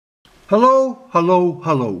Hello, hello,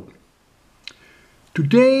 hello.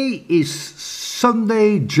 Today is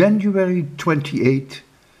Sunday, January 28,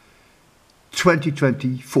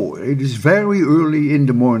 2024. It is very early in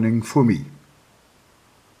the morning for me.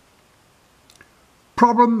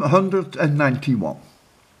 Problem 191.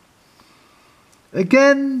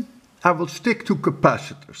 Again, I will stick to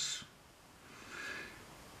capacitors,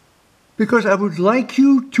 because I would like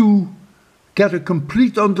you to get a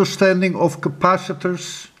complete understanding of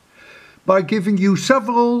capacitors by giving you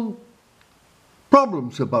several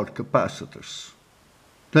problems about capacitors.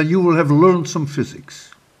 Then you will have learned some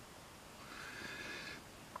physics.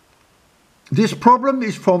 This problem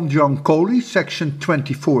is from John Coley, section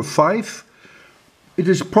 24.5. It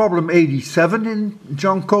is problem 87 in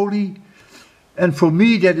John Coley, and for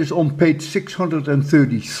me that is on page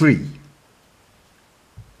 633.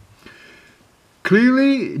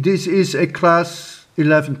 Clearly, this is a class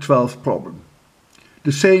 11-12 problem,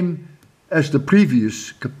 the same as the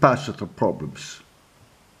previous capacitor problems.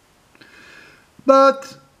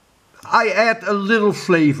 But I add a little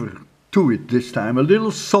flavor to it this time, a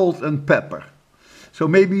little salt and pepper. So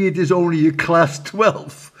maybe it is only a class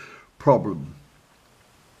 12 problem.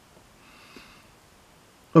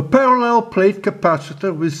 A parallel plate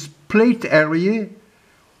capacitor with plate area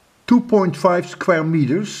 2.5 square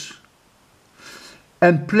meters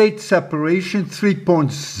and plate separation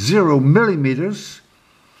 3.0 millimeters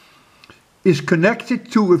is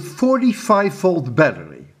connected to a 45-volt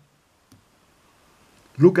battery.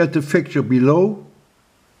 Look at the figure below,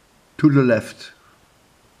 to the left.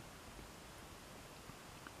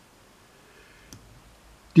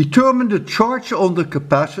 Determine the charge on the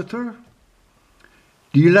capacitor,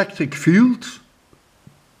 the electric field,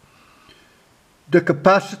 the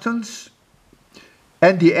capacitance,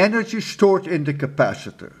 and the energy stored in the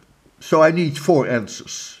capacitor. So I need 4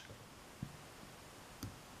 answers.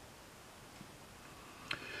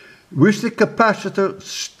 With the capacitor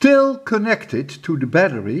still connected to the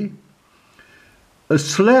battery, a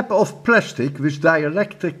slab of plastic with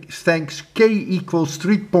dielectric strength K equals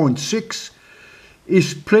 3.6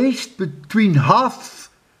 is placed between half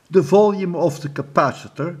the volume of the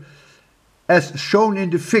capacitor as shown in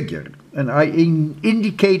the figure, and I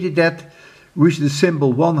indicated that with the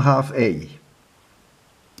symbol 1/2 A.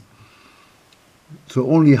 So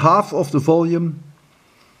only half of the volume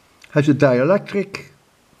has a dielectric,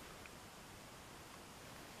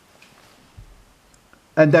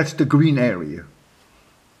 and that's the green area.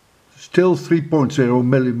 Still 3.0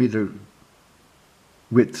 millimeter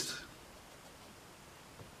width.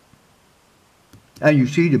 And you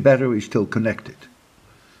see the battery is still connected.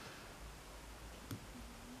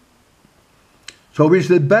 So with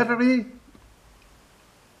the battery,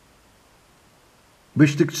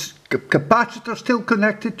 with the capacitor still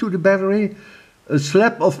connected to the battery, a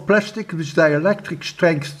slab of plastic with dielectric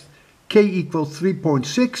strength K equals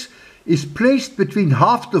 3.6 is placed between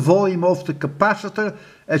half the volume of the capacitor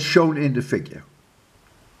as shown in the figure.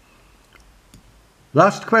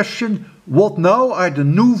 Last question, what now are the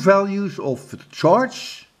new values of the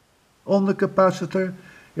charge on the capacitor,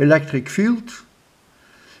 electric field,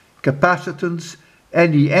 capacitance,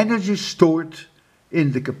 and the energy stored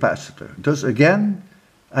in the capacitor? Thus again,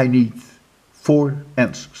 I need 4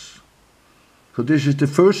 answers. So this is the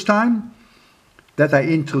first time that I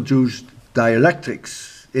introduced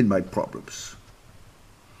dielectrics in my problems.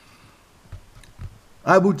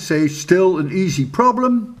 I would say still an easy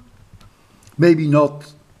problem, maybe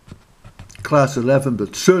not class 11,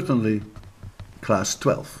 but certainly class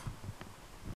 12.